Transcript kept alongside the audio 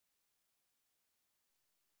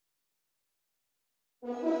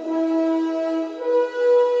Hello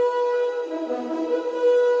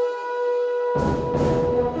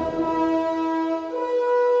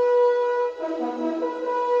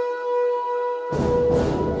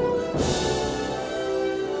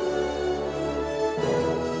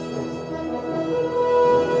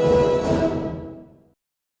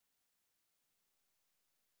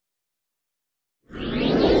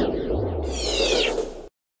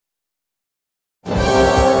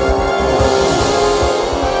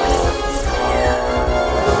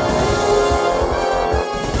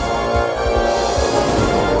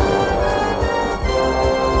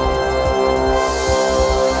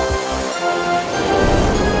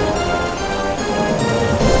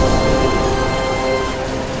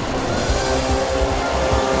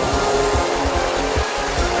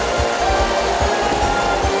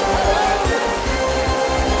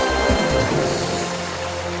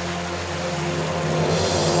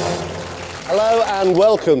and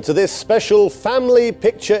welcome to this special Family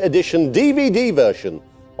Picture Edition DVD version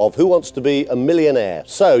of Who Wants to Be a Millionaire.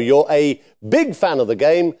 So, you're a big fan of the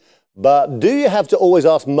game, but do you have to always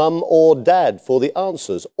ask mum or dad for the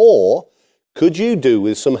answers? Or could you do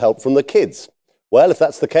with some help from the kids? Well, if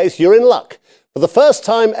that's the case, you're in luck. For the first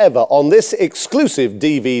time ever on this exclusive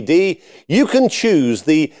DVD, you can choose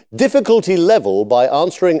the difficulty level by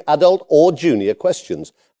answering adult or junior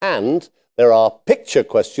questions. And there are picture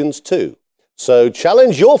questions too. So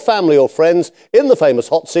challenge your family or friends in the famous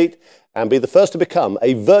hot seat and be the first to become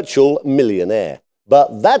a virtual millionaire.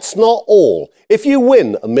 But that's not all. If you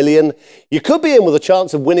win $1 million, you could be in with a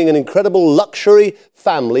chance of winning an incredible luxury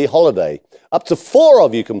family holiday. Up to 4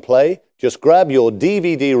 of you can play. Just grab your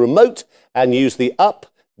DVD remote and use the up,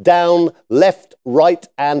 down, left, right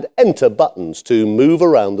and enter buttons to move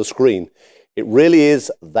around the screen. It really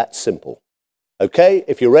is that simple. Okay,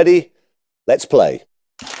 if you're ready, let's play.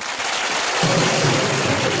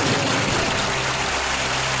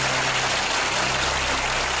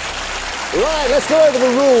 Right, let's go over the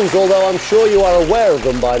rules, although I'm sure you are aware of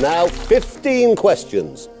them by now. 15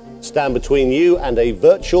 questions stand between you and a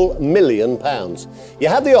virtual £1 million. You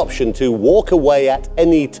have the option to walk away at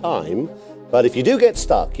any time, but if you do get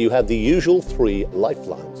stuck, you have the usual 3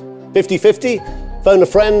 lifelines. 50-50, phone a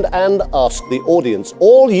friend and ask the audience.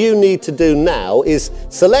 All you need to do now is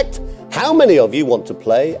select how many of you want to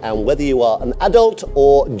play and whether you are an adult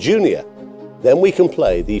or junior. Then we can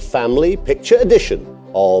play the Family Picture Edition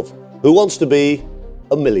of Who Wants to Be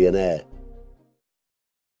a Millionaire?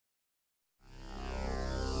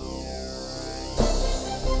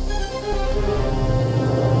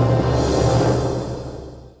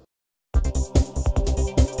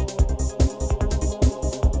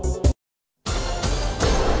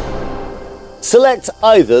 Select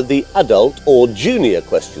either the adult or junior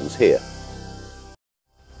questions here.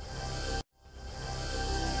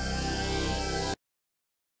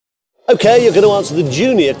 Okay, you're going to answer the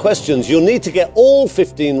junior questions. You'll need to get all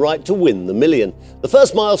 15 right to win the million. The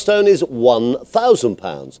first milestone is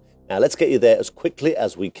 £1,000. Now, let's get you there as quickly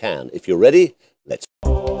as we can. If you're ready, let's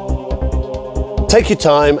take your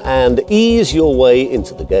time and ease your way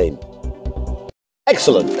into the game.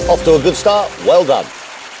 Excellent. Off to a good start. Well done.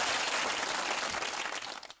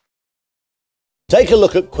 Take a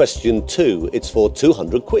look at question 2. It's for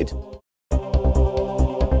 200 quid.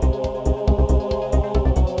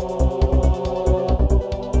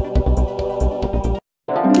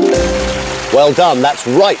 Well done, that's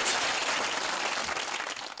right.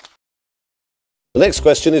 The next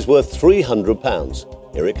question is worth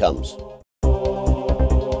 £300. Here it comes.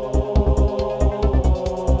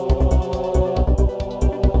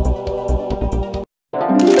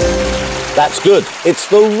 That's good. It's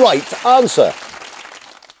the right answer.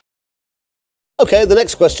 Okay, the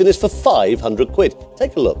next question is for 500 quid.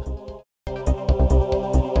 Take a look.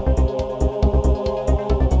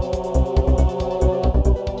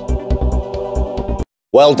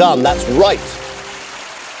 Well done, that's right.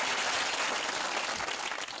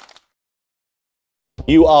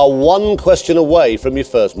 You are 1 question away from your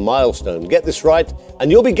first milestone. Get this right, and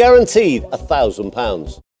you'll be guaranteed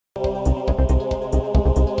 £1,000.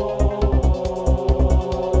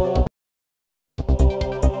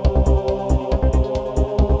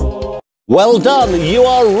 Well done, you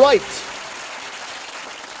are right.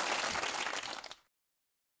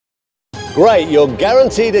 Great, you're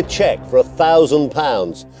guaranteed a cheque for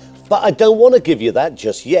 £1,000. But I don't want to give you that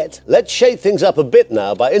just yet. Let's shake things up a bit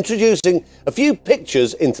now by introducing a few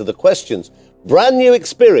pictures into the questions. Brand new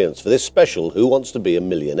experience for this special Who Wants to Be a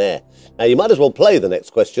Millionaire? Now, you might as well play the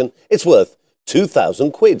next question. It's worth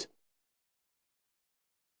 2,000 quid.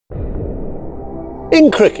 In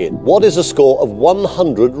cricket, what is a score of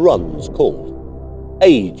 100 runs called?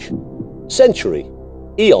 age, century,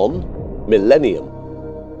 eon, millennium.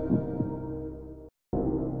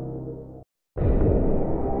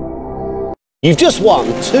 You've just won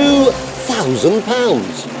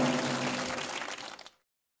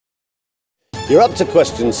 £2,000. You're up to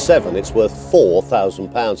question 7. It's worth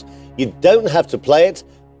 £4,000. You don't have to play it,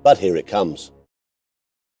 but here it comes.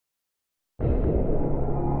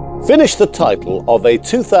 Finish the title of a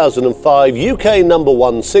 2005 UK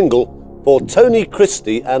 #1 single for Tony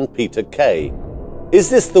Christie and Peter Kay.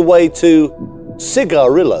 Is this the way to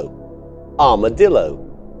Cigarillo, Armadillo,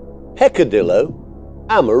 Peccadillo,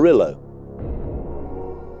 Amarillo?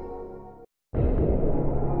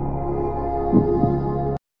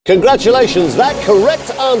 Congratulations, that correct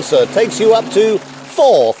answer takes you up to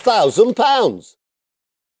 £4,000.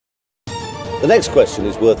 The next question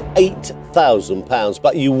is worth £8,000,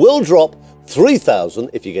 but you will drop £3,000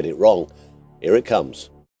 if you get it wrong. Here it comes.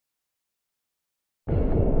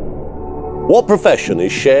 What profession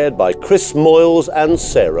is shared by Chris Moyles and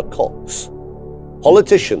Sarah Cox?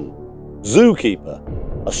 Politician, zookeeper,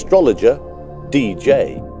 astrologer,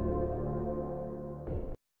 DJ.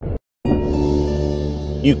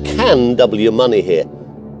 You can double your money here.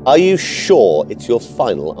 Are you sure it's your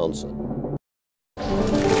final answer?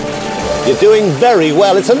 You're doing very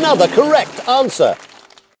well. It's another correct answer.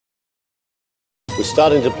 We're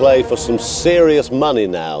starting to play for some serious money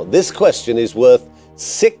now. This question is worth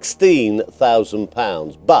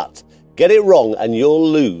 £16,000, but get it wrong and you'll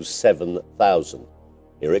lose £7,000.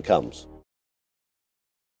 Here it comes.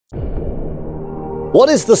 What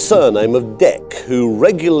is the surname of Dec, who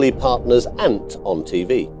regularly partners Ant on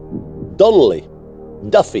TV? Donnelly,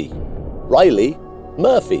 Duffy, Riley,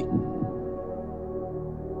 Murphy.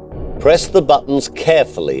 Press the buttons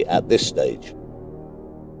carefully at this stage.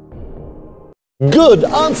 Good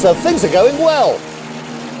answer. Things are going well.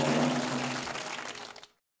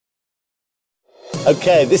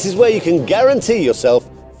 Okay, this is where you can guarantee yourself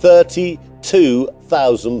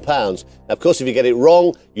 £32,000. Now, of course, if you get it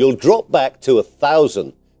wrong, you'll drop back to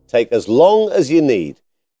 £1,000. Take as long as you need.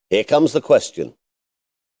 Here comes the question.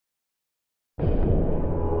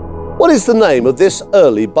 What is the name of this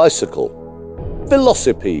early bicycle?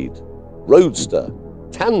 Velocipede, Roadster,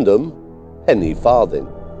 Tandem, Penny Farthing.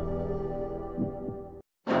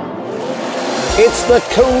 It's the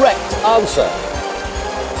correct answer.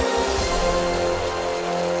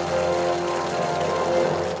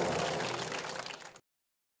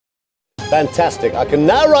 Fantastic. I can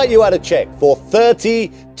now write you out a cheque for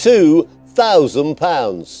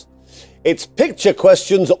 £32,000. It's picture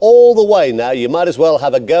questions all the way now. You might as well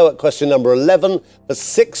have a go at question number 11 for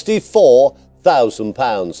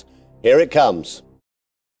 £64,000. Here it comes.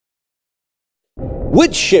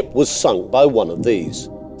 Which ship was sunk by one of these?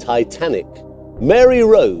 Titanic, Mary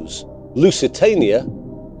Rose, Lusitania,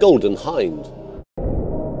 Golden Hind.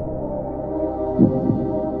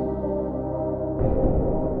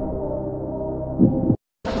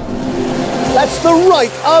 That's the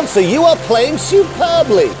right answer. You are playing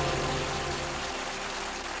superbly.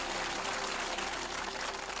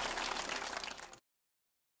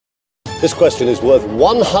 This question is worth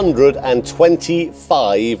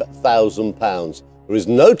 £125,000. There is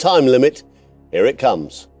no time limit. Here it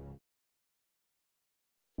comes.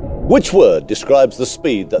 Which word describes the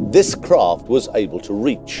speed that this craft was able to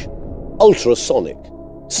reach? Ultrasonic,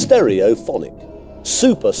 stereophonic,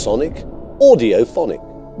 supersonic, audiophonic.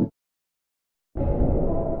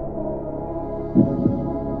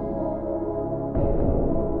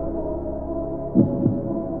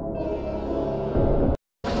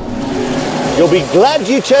 You'll be glad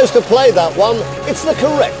you chose to play that one. It's the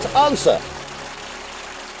correct answer.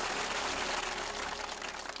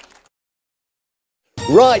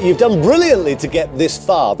 Right, you've done brilliantly to get this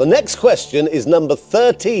far. The next question is number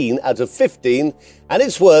 13 out of 15, and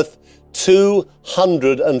it's worth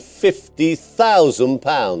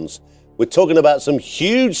 £250,000. We're talking about some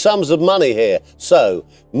huge sums of money here. So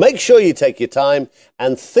make sure you take your time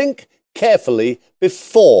and think carefully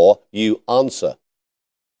before you answer.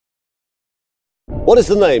 What is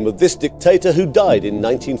the name of this dictator who died in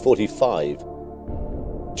 1945?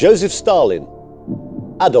 Joseph Stalin,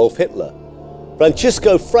 Adolf Hitler,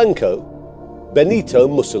 Francisco Franco, Benito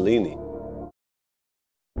Mussolini.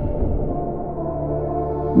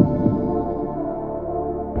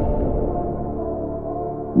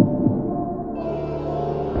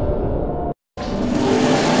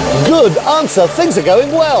 Good answer. Things are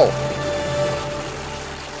going well.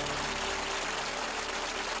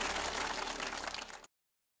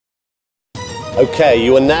 Okay,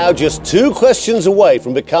 you are now just 2 questions away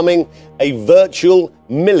from becoming a virtual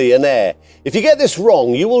millionaire. If you get this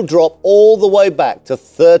wrong, you will drop all the way back to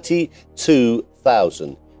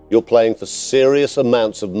 32,000. You're playing for serious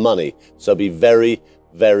amounts of money, so be very,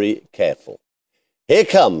 very careful. Here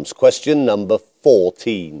comes question number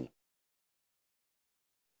 14.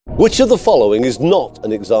 Which of the following is not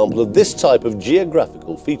an example of this type of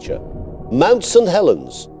geographical feature? Mount St.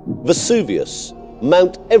 Helens, Vesuvius,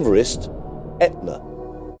 Mount Everest, Etna.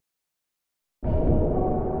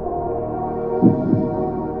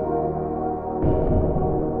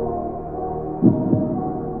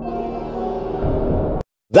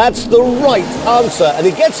 That's the right answer, and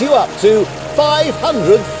it gets you up to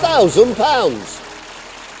 £500,000.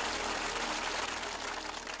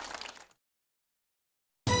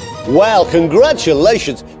 Well,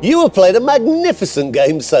 congratulations. You have played a magnificent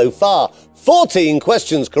game so far. 14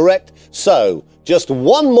 questions correct, so just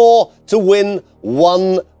one more to win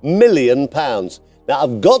 £1 million. Now,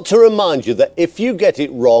 I've got to remind you that if you get it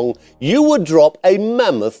wrong, you would drop a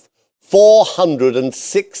mammoth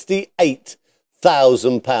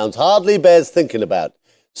 £468,000. Hardly bears thinking about.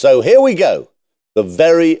 So here we go. The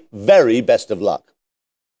very, very best of luck.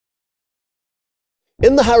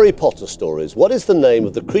 In the Harry Potter stories, what is the name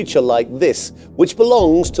of the creature like this which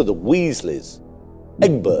belongs to the Weasleys?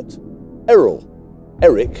 Egbert, Errol,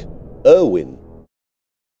 Eric, Erwin.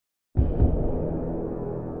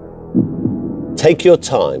 Take your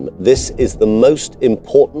time. This is the most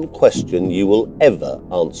important question you will ever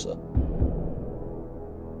answer.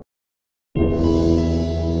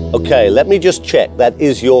 Okay, let me just check. That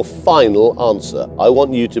is your final answer. I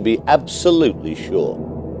want you to be absolutely sure.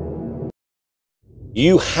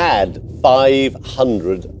 You had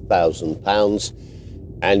 £500,000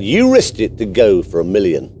 and you risked it to go for £1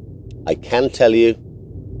 million. I can tell you,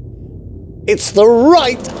 it's the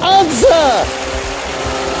right answer!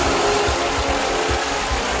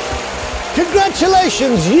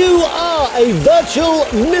 Congratulations, you are a virtual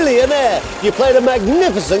millionaire. You played a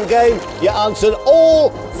magnificent game. You answered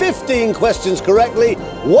all 15 questions correctly.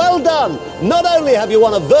 Well done. Not only have you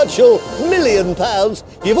won a virtual £1 million,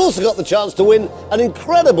 you've also got the chance to win an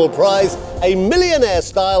incredible prize, a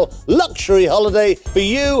millionaire-style luxury holiday for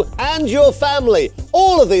you and your family.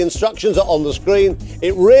 All of the instructions are on the screen.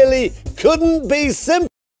 It really couldn't be simple.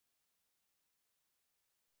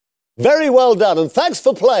 Very well done, and thanks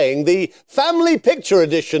for playing the family picture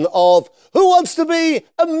edition of Who Wants to Be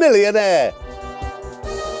a Millionaire?